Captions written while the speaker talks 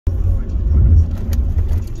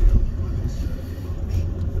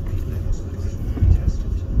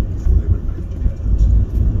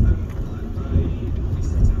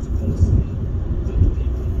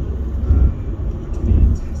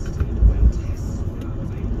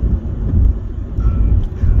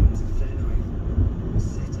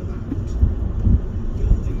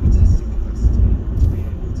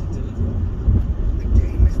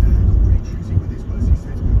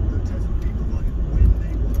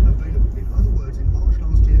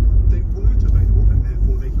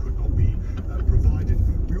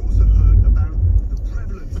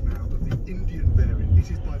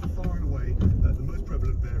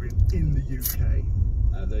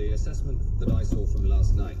I saw from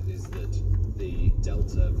last night is that the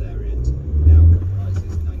Delta variant now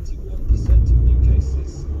comprises 91% of new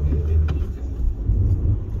cases in the UK.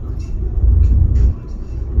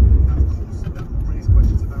 Of course, that will raise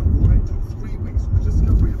questions about why it took 3 weeks from the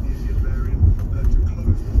discovery of the Indian variant to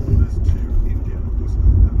close the borders to India. And of course,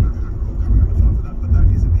 Matt Hancock coming under fire for that, but that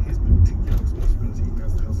isn't his particular responsibility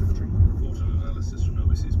as the Health Secretary. Report and analysis from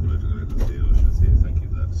OBC's political agency. Thank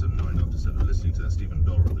you for that. So 9 after 7, listening to Stephen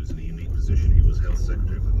Dorrell, who's in a unique position. He was Health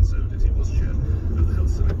Secretary for the Conservatives. He was chair of the Health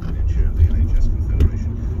Select Committee and chair of the NHS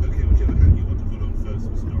Confederation. Okay, whichever hand you want to put on first,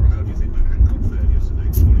 Mr. Dorrell, how do you think Matt Hancock fared yesterday?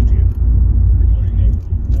 Good morning to you. Good morning, Nick.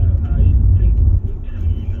 I think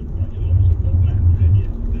we know quite a lot of what Matt said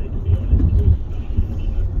yesterday, to be honest.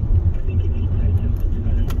 I think if he'd taken the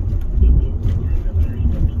tone that we were in a very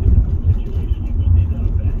much difficult situation, we did our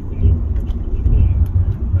best to look at the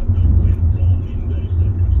things that went wrong in those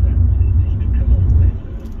circumstances, he could come off better.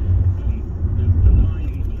 The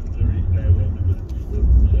line that there is no evidence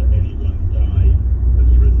that anyone died as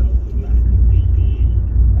a result of lack of PPE,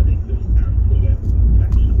 I think there's ample evidence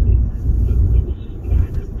actually that there was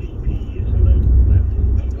lack of PPE at a local level,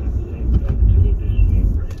 and that led to additional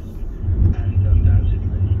risk and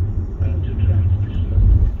undoubtedly to transmission of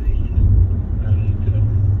the disease. And I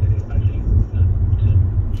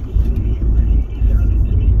think that he sounded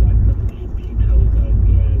to me like somebody who'd been told by his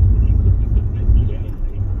lawyers that he couldn't admit to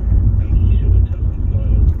anything, and he should have told his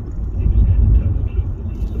lawyers he was going to tell the truth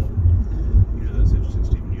as he saw it. Yeah, that's interesting,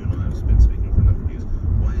 Stephen. You and I have been speaking for a number of years.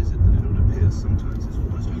 Why is it that it would appear sometimes it's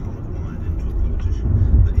almost hardwired into a politician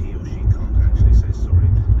that he or she can't actually say sorry?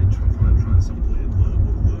 They try and find some weird word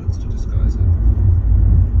with words to disguise it.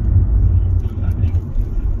 I think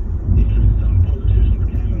some politicians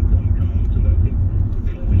can and some can't, and I think the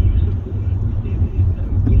clever use of words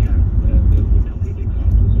we have a couple of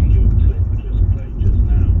examples on your clip we just played just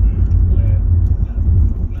now, where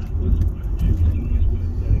Matt was choosing his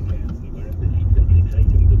words very carefully, whereas if he'd simply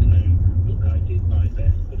taken the tone, look, I did my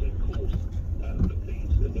best, but of course, the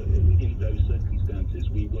things in those circumstances,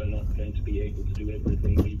 we were not going to be able to do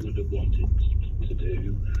everything we would have wanted to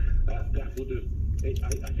do. That would have,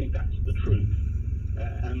 I think that's the truth.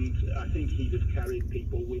 And I think he'd have carried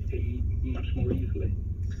people with him much more easily.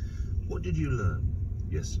 What did you learn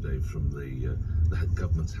yesterday from the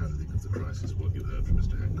government's handling of the crisis, what you heard from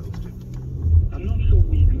Mr. Hancock, Stephen? I'm not sure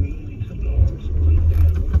we gleaned a lot. One thing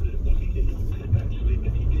I would have wasn't in his clip actually,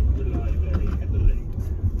 but he did rely very heavily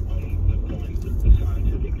on the point that the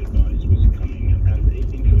scientific advice was coming, and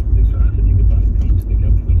in truth, the scientific advice coming to the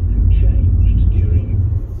government changed during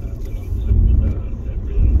the months of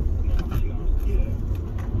February and March last year.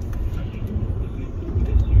 I think there's an important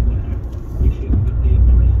issue there, which is that the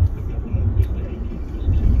advice the government was taking was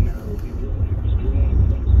too narrowly drawn. It was drawn at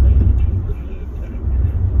some stage in the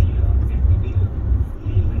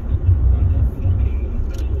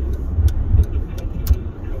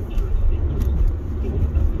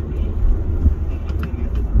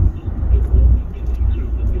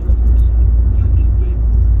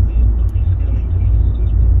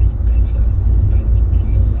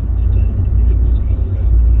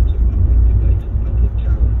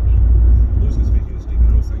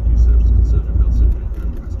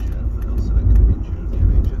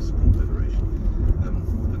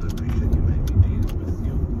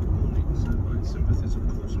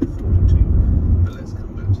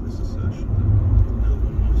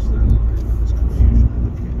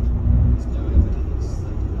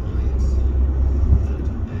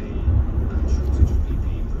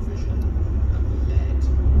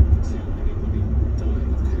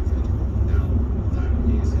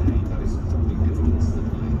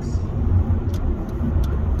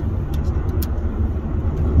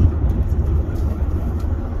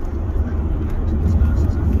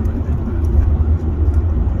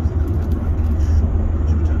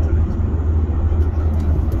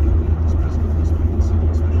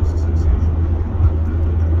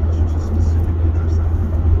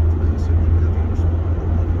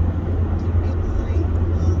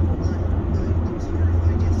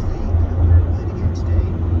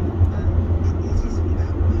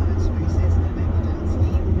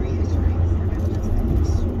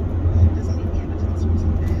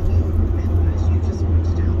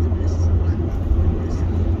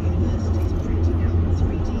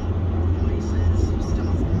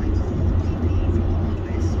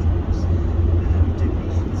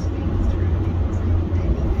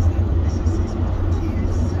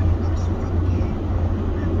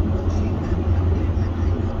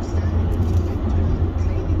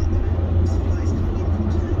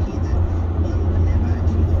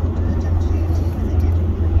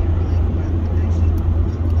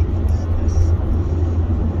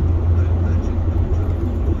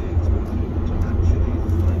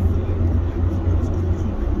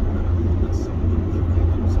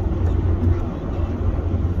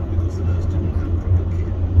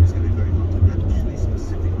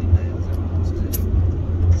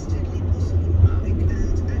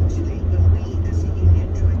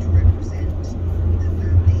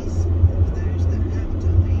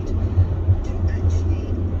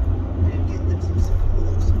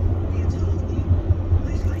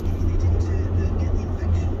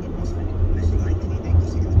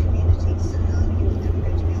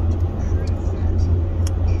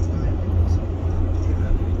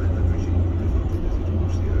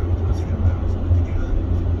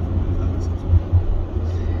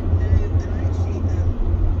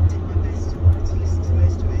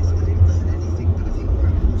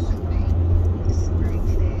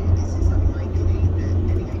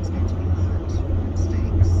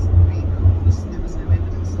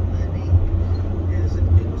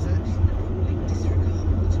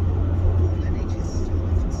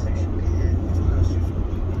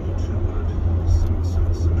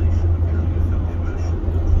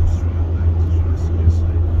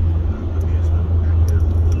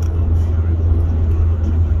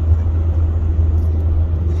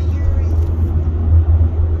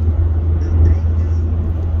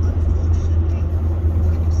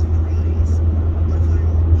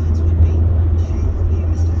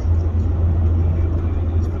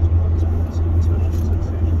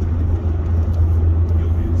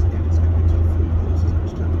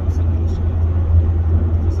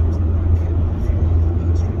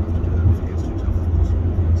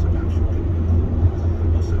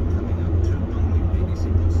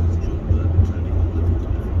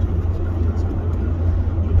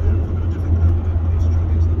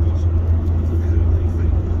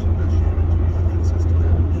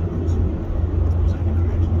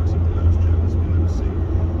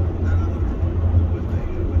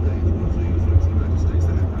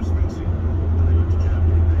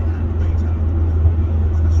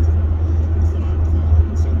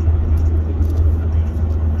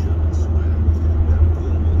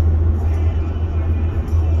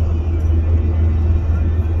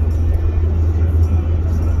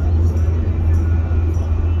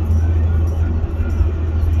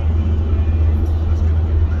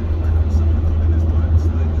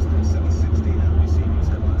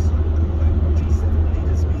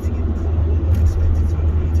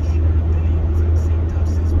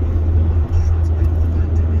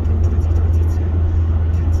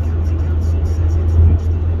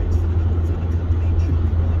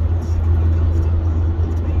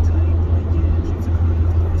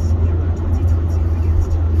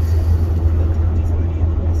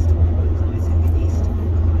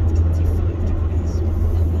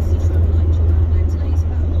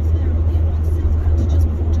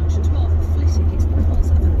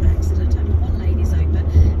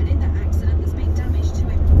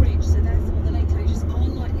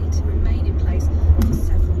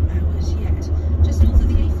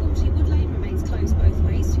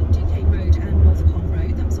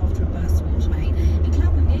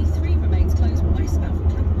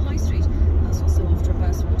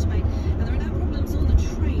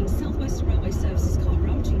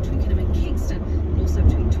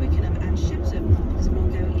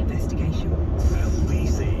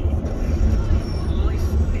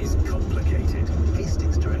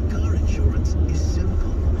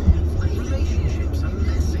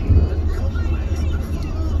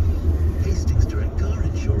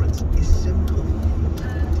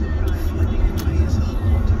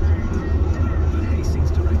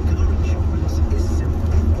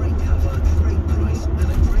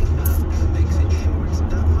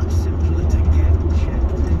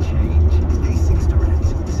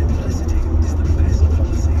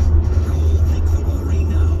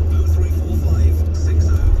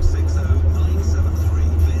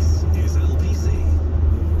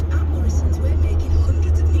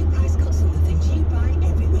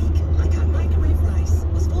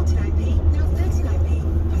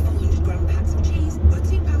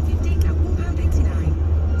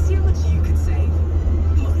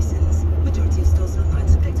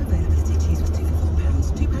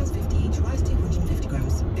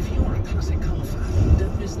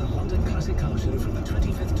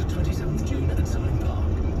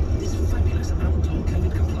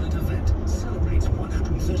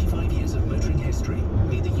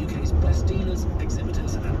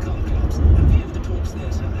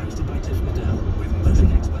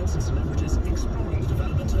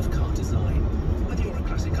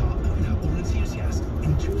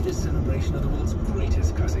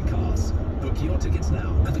Book your tickets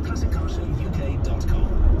now at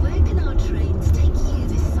theclassiccarshowuk.com. Where can our trains take you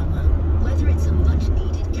this summer? Whether it's a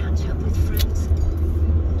much-needed catch-up with friends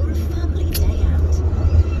or a family day out.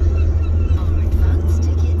 Our advance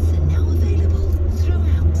tickets are now available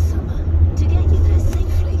throughout summer. To get you there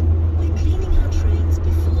safely, we're cleaning our trains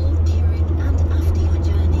before, during and after your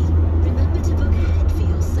journey. Remember to book ahead for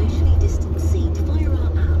your socially distanced seat via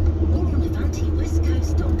our app or on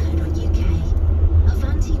avantywestcoast.co.uk.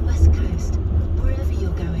 Avanti West Coast, wherever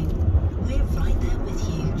you're going, we're right there with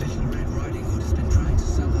you. Little Red Riding Hood has been trying to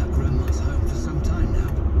sell her grandma's home for some time now,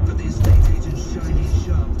 but the estate agent's shiny,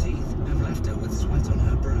 sharp teeth have left her with sweat on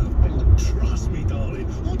her brow. Trust me, darling,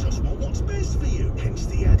 I just want what's best for you, hence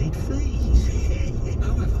the added fees.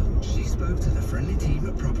 However, she spoke to the friendly team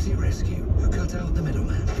at Property Rescue, who cut out the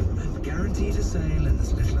middleman and guaranteed a sale in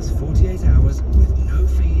as little as 48 hours with no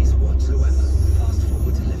fees whatsoever. Fast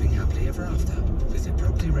forward to living happily ever after. Visit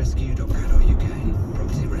propertyrescue.co.uk.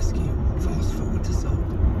 Property Rescue. Fast forward to sold.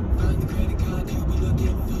 Find the credit card you'll be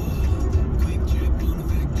looking for. Quick trip on the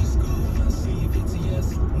factory score. See if it's a yes.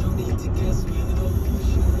 No need to guess with an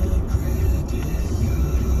Ocean credit card.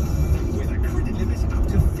 With a credit limit up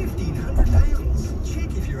to £1,500. Check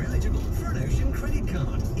if you're eligible for an Ocean credit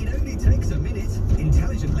card. It only takes a minute.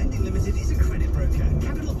 Intelligent Lending Limited is a credit broker.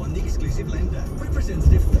 Capital One, the exclusive lender.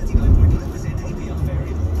 Representative 39.9% APR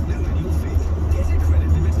variable. No annual fee. Get a credit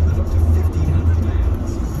limit of up to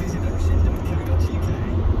 £1,500. Visit ocean.co.uk.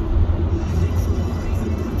 Nick for a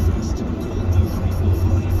private breakfast. Call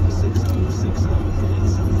 0345 6060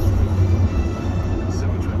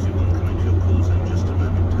 7:21 coming to your calls in just a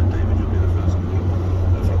moment. David, you'll be the first call.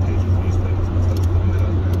 Front page of the newspapers with Elspeth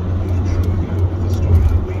Miller. I'm not sure we go with the story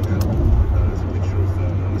that we have. There's a picture of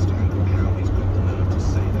Mr. Hancock, how he's got the nerve to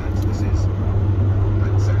say that. This is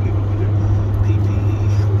exactly what we do. PPE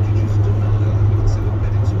shortages denial. We can see the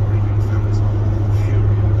medics are grieving families.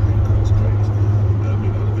 Fury over Hancock's claims.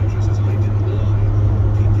 We've got the picture says I didn't lie.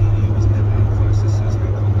 PPE was never in crisis, says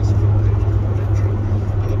Hancock. That's the front page of the Metro.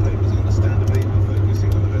 Other papers, understandably, are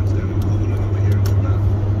focusing on events down in Cornwall, and we're hearing from that.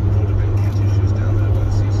 Broadbent Kentish is down there by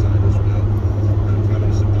the seaside as well. Prime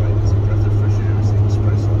Minister Biden's a breath of fresh air as the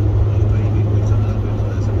Express. Oh baby, we took that bit, and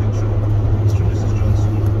there's a picture of Mr. and Mrs.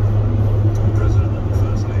 Johnson, President and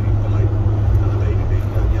First Lady Biden, and the baby being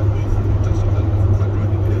young Wilfred, who doesn't look quite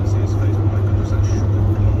rightly, we don't see his face, but my goodness, that short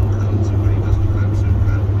blonde curls, it really does look absolute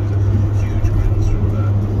crap. There's a huge grins from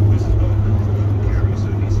Mrs. Biden and Carrie, so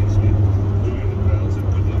he seems to be wooing the crowd, so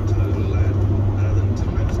good luck to the little lad. Then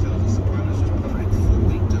Times tells us the Prime Minister's pride,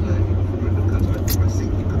 4-week delay before end of cut. I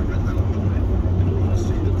think he could have read that on Monday. In all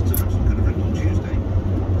honesty, the Times could have read on Tuesday.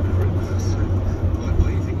 So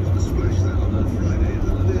why you think you want to splash that on a Friday?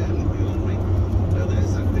 There, look beyond me.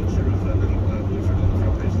 There's that picture of little Wilfred on the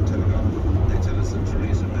front page of the Telegraph. They tell us that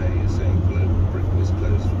Theresa May is saying Britain is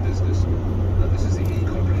closed for business. This is the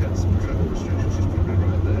incomprehensible travel restrictions. She's probably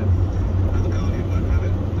right there. The Guardian won't have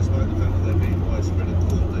it, despite the fact that they're being widespread at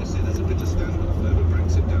court. They say there's a bit of standoff over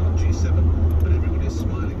Brexit down at G7, but everybody's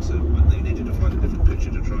smiling, so they needed to find a different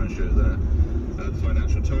picture to try and show that. The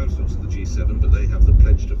Financial Times looks at the G7, but they have the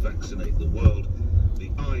pledge to vaccinate the world. The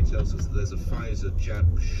Eye tells us that there's a Pfizer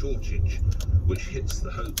jab shortage, which hits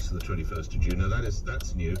the hopes of the 21st of June. Now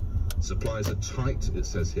that's new. Supplies are tight, it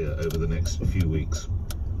says here, over the next few weeks.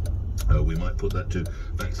 We might put that to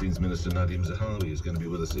Vaccines Minister Nadim Zahawi, who's going to be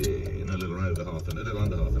with us in a little under half an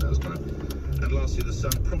hour's time. And lastly, the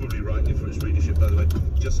Sun, probably rightly for its readership, by the way,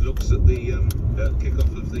 just looks at the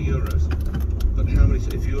kick-off of the Euros. But how many,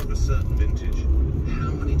 if you're of a certain vintage,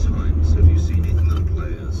 how many times have you seen England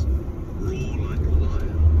players roar like a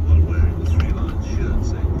lion while wearing the Three Lions shirt,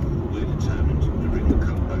 saying, "We're determined to bring the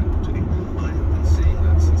cup back to England"? I have been seeing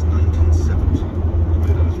that since 1970,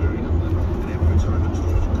 when I was very young then. And every time a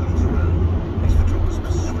tournament comes around, these photographers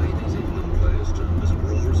persuade these England players to as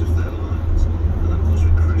roar as if they're lions. And then, of course,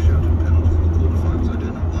 we crash out in penalties in the quarterfinals. I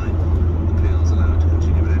don't know why the PR's allowed to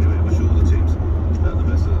continue, but anyway, I wish all the teams the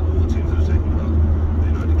best of all the teams that are taking part. The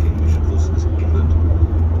United Kingdom, which of course is England,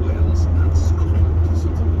 Wales and Scotland.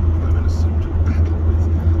 Something the Prime Minister to battle with.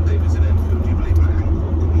 David's in Enfield. Do you believe my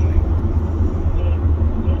Hancock? Good morning.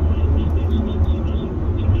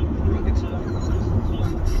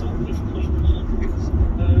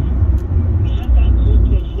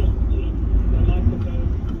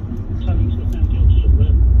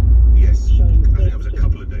 Yes, I think that was a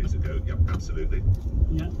couple of days ago. Yep, absolutely.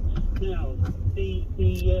 Yeah. Now, the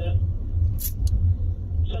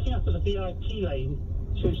setting up of the VIP lane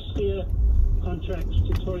to steer contracts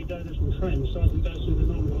to Tory donors and friends rather than go through the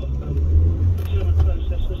normal procurement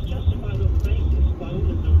process was justified on the basis by all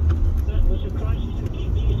of them that was a crisis of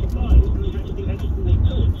GP supplies and they had to do everything they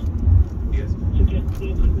could. Yes,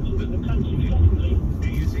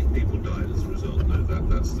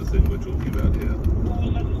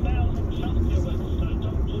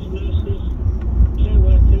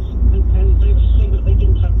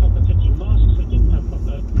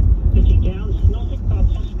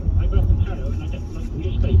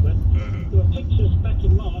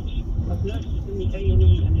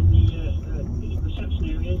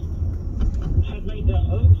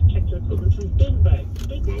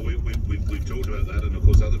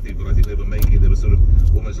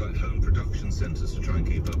 utilize like home production centres to try and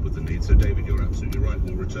keep up with the need. So David, you're absolutely right.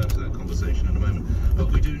 We'll return to that conversation in a moment.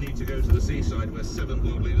 But we do need to go to the seaside where 7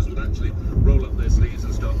 world leaders will actually roll up their sleeves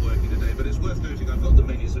and start working today. But it's worth noting, I've got the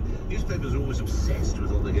menus. Newspapers are always obsessed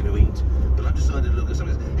with what they're going to eat. But I've decided to look at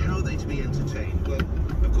something. How are they to be entertained? Well,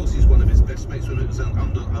 of course, he's one of his best mates. When it was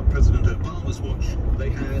under President Obama's watch, they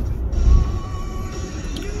had...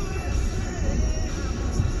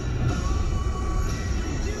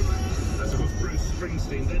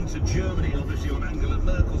 Springsteen, then to Germany, obviously on Angela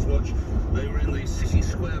Merkel's watch. They were in the city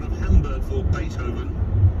square of Hamburg for Beethoven.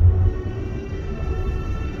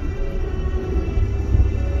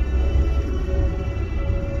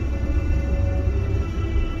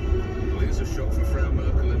 Well, here's a shot for Frau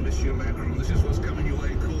Merkel and Monsieur Macron. This is what's coming your way,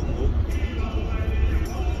 Cornwall.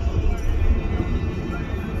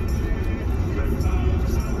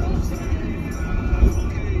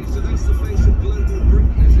 Okay, so that's the face of global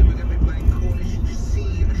Britain, is it? We're going to be playing Cornish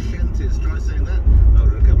sea shanties. Try saying that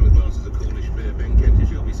over a couple of glasses of Cornish beer. Ben Kentish,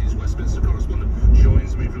 LBC's Westminster correspondent,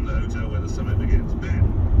 joins me from the hotel where the summit begins. Ben.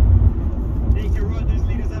 Nick, you're right, those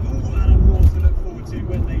leaders have all had more to look forward to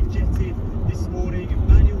when they jetted this morning.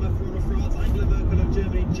 Emmanuel Macron of France, Angela Merkel of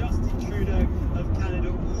Germany, Justin Trudeau of Canada,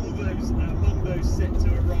 all those among those set to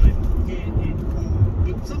arrive here in Cornwall.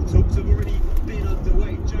 But some talks have already been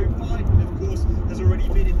underway. Joe Biden, of course, has already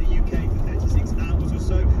been in the UK for 36 hours or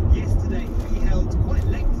so. Yesterday, he held quite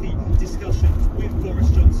lengthy discussions with Boris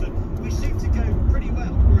Johnson, which seemed to go pretty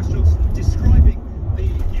well. Boris Johnson describing the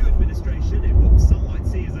new administration in what some might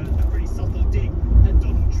see as a pretty subtle dig at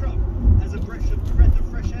Donald Trump as a breath of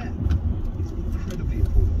fresh air. It's incredibly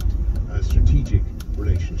important, strategic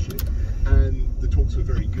relationship, and the talks were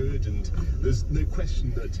very good, and there's no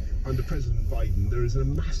question that under President Biden there is a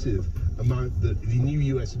massive amount that the new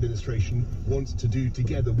US administration wants to do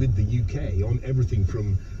together with the UK on everything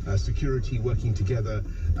from security, working together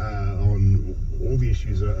on all the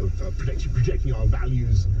issues of projecting our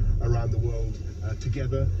values around the world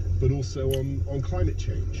together, but also on climate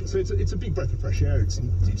change. So it's a big breath of fresh air. It's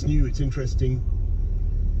new, it's interesting.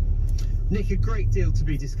 Nick, a great deal to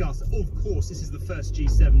be discussed. Of course, this is the first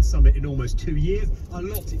G7 summit in almost 2 years. A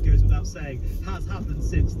lot, it goes without saying, has happened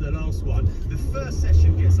since the last one. The first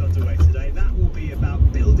session gets underway today. That will be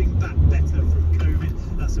about building back better from COVID.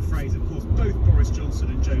 That's a phrase, of course, both Boris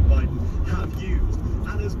Johnson and Joe Biden have used.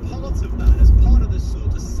 And as part of that, as part of the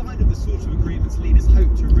sign of the sort of agreements leaders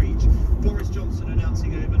hope to reach, Boris Johnson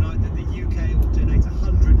announcing overnight that the UK will donate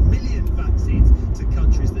 100 million vaccines to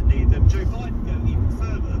countries that need them. Joe Biden going even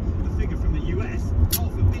further. Figure from the US,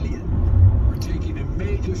 $500 million. We're taking a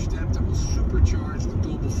major step that will supercharge the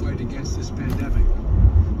global fight against this pandemic.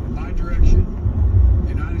 In my direction, the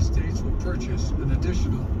United States will purchase an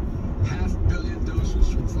additional 500 million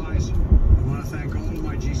doses from Pfizer. I want to thank all of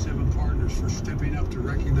my G7 partners for stepping up to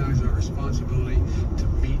recognize our responsibility to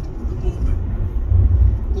meet the moment.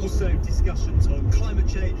 Also discussions on climate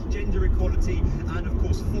change, gender equality, and of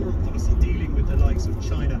course foreign policy dealing with the likes of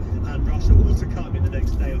China and Russia, all to come in the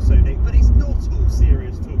next day or so, Nick. But it's not all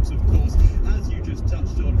serious talks, of course, as you just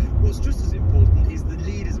touched on. What's just as important is the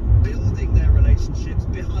leaders building their relationships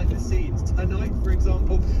behind the scenes. Tonight, for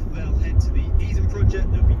example, they'll head to the Eden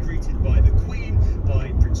Project. They'll be greeted by the Queen,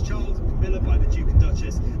 by Prince Charles and Camilla, by the Duke and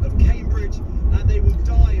Duchess of Cambridge, and they will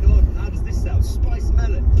dine on, how does this sound, spiced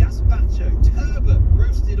melon, gazpacho, turbot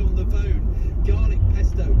roasted on the bone, garlic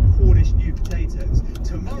pesto, Cornish new potatoes.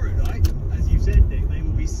 Tomorrow night, as you said, Nick, they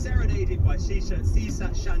will be serenaded by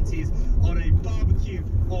seaside shanties on a barbecue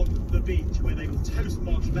on the beach where they will toast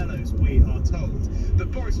marshmallows, we are told.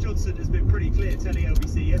 But Boris Johnson has been pretty clear, telling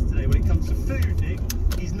LBC yesterday, when it comes to food, Nick,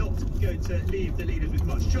 he's not going to leave the leaders with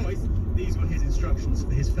much choice. These were his instructions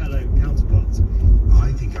for his fellow counterparts.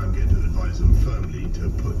 I think I'm going to advise them firmly to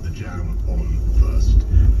put the jam on first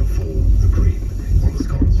before the cream on the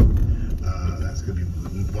scones. That's going to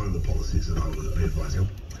be one of the policies that I will be advising.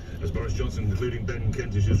 As Boris Johnson concluding Ben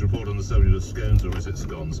Kentish's report on the subject of scones, or is it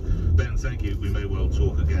scones? Ben, thank you. We may well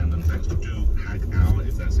talk again, and thanks to Do Hag Al,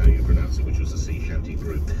 if that's how you pronounce it, which was the sea shanty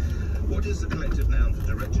group. What is the collective noun for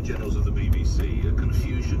Director Generals of the BBC? A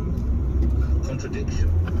confusion? Contradiction?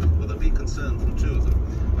 Will there be concern from two of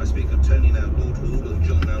them? I speak of Tony, now Lord Hall, and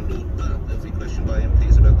John, now Lord Burt. They'll be questioned by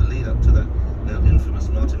MPs about the lead up to that now infamous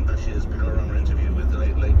Martin Bashir's panorama interview with the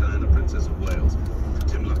late Diana, Princess of Wales.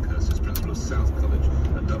 Tim Luckhurst is principal of South College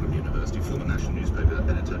at Durham University, former national newspaper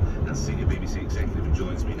editor and senior BBC executive, who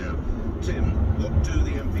joins me now. Tim, what do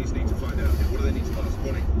the MPs need to find out here? What do they need to ask?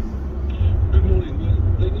 Morning. Good morning. Well,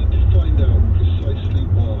 they need to find out precisely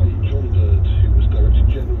why John Bird, who was Director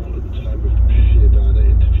General at the time of the Bashir-Diana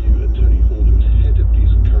interview, and Tony Hall, who was head of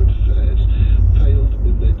News and Current Affairs, failed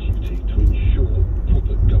in their duty to ensure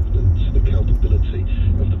proper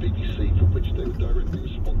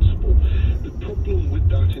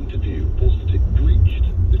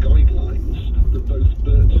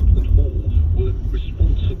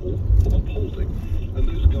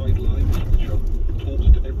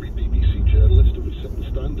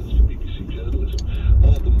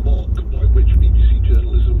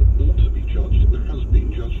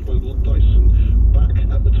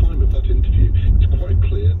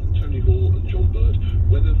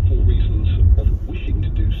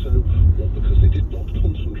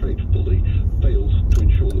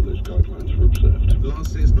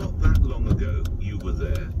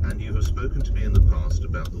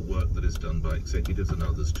done by executives and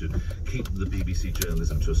others to keep the BBC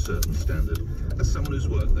journalism to a certain standard. As someone who's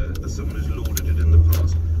worked there, as someone who's lauded it in the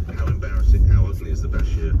past, how embarrassing, how ugly is the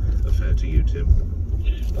Bashir affair to you, Tim?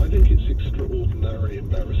 I think it's extraordinarily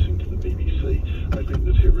embarrassing to the BBC. I think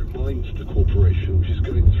that it reminds the corporation, which is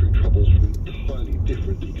going through troubles for entirely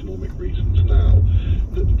different economic reasons now,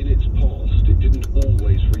 that in its past it didn't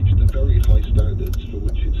always reach the very high standards for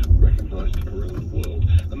which it's recognised around the world,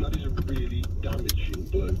 and that is a really damaging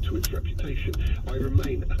blow to its reputation. I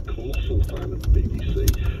remain a colossal fan of the BBC,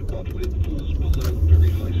 but when it falls below very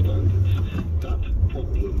high standards, that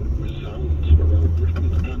problem resounds around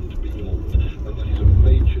Britain and beyond, and that is a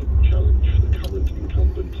major challenge for the current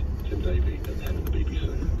incumbent, Tim Davie, at the head of the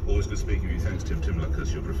BBC. Always good speaking with you. Thanks, Tim. Tim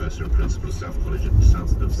Lucas, your professor and principal of South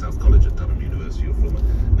College at Durham University, your former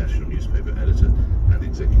national newspaper editor and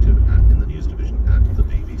executive in the news division at the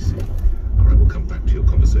BBC. All right, we'll come back to your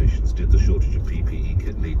conversations. Did the shortage of PPE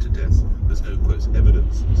kit lead to deaths? There's no quotes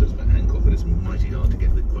evidence, says Matt Hancock, and it's mighty hard to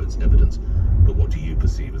get the quotes evidence. But what do you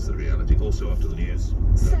perceive as the reality? Also after the news.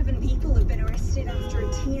 7 people have been arrested after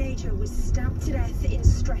a teenager was stabbed to death in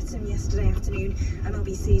Streatham yesterday afternoon.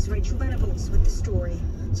 MLBC's Rachel Venables with the story.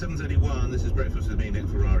 7:31, this is Breakfast with me, Nick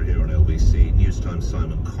Ferrari, here on LBC News Time.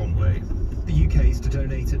 Simon Conway. The UK is to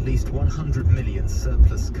donate at least 100 million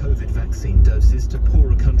surplus COVID vaccine doses to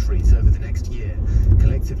poorer countries over the next year.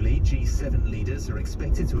 Collectively, G7 leaders are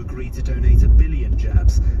expected to agree to donate 1 billion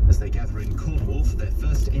jabs as they gather in Cornwall for their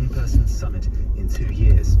first in-person summit in 2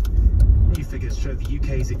 years. New figures show the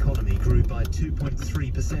UK's economy grew by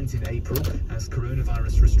 2.3% in April as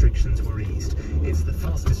coronavirus restrictions were eased. It's the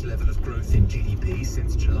fastest level of growth in GDP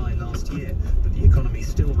since July last year, but the economy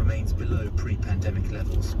still remains below pre-pandemic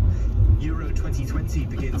levels. Euro 2020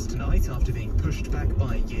 begins tonight after being pushed back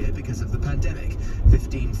by a year because of the pandemic.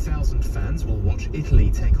 15,000 fans will watch Italy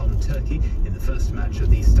take on Turkey in the first match at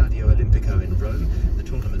the Stadio Olimpico in Rome. The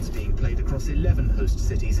tournament's being played across 11 host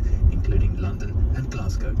cities, including London and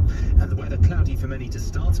Glasgow. And the weather cloudy for many to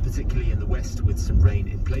start, particularly in the west with some rain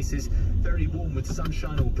in places. Very warm with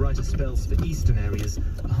sunshine or brighter spells for eastern areas,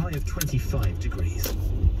 a high of 25 degrees.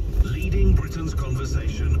 Leading Britain's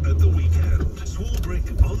conversation at the weekend. Swarbrick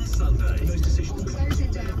on Sunday. Those decisions.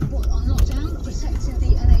 Closing down. What, on lockdown? Protecting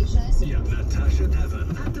the NHS? Yeah. Natasha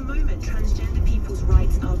Devon. At the moment, transgender people's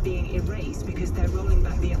rights are being erased because they're rolling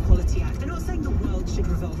back the Equality Act. They're not saying the world should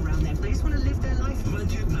revolve around them. They just want to live their life.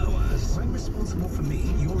 Majid Nawaz. I'm responsible for me.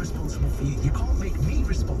 You're responsible for you. You can't make me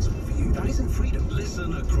responsible for you. That isn't freedom.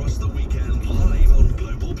 Listen across the weekend live on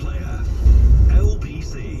Global Player.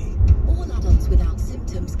 LBC. All adults without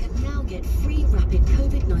symptoms can now get free rapid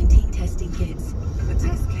COVID-19 testing kits. The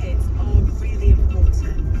test kits are really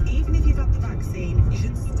important. Even if you've had the vaccine, you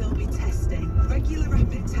should still be testing. Regular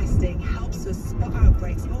rapid testing helps us spot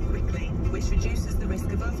outbreaks more quickly, which reduces the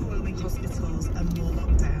risk of overwhelming hospitals and more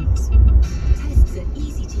lockdowns. Tests are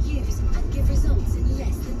easy to use and give results in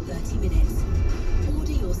less than 30 minutes.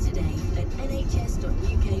 Order yours today at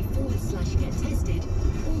nhs.uk/get tested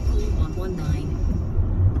or call 119.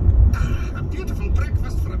 A beautiful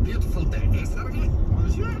breakfast for a beautiful day, eh, Sergey?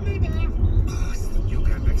 Bonjour, baby. Oh, it's the new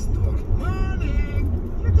guy next door. Morning!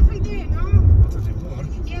 Beautiful day, no? Not anymore.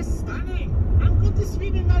 Yes, stunning. I'm going to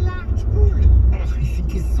swim in my large pool. Oh, I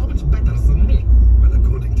think he's so much better than me. Well,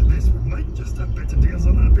 according to this, we might just have better deals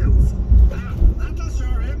on our bills. Now, that'll show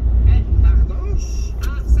him. Pardon?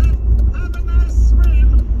 Sir, have a nice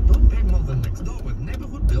swim. Don't pay more than next door with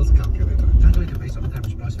Neighborhood Bills Calculator. Calculator based on the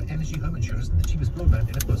average price for energy, home insurance, and the cheapest broadband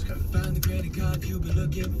in a postcode. Find the credit card you've been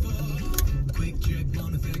looking for. Quick check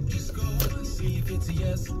won't affect your score. See if it's a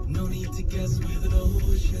yes. No need to guess with an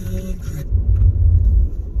Ocean Credit.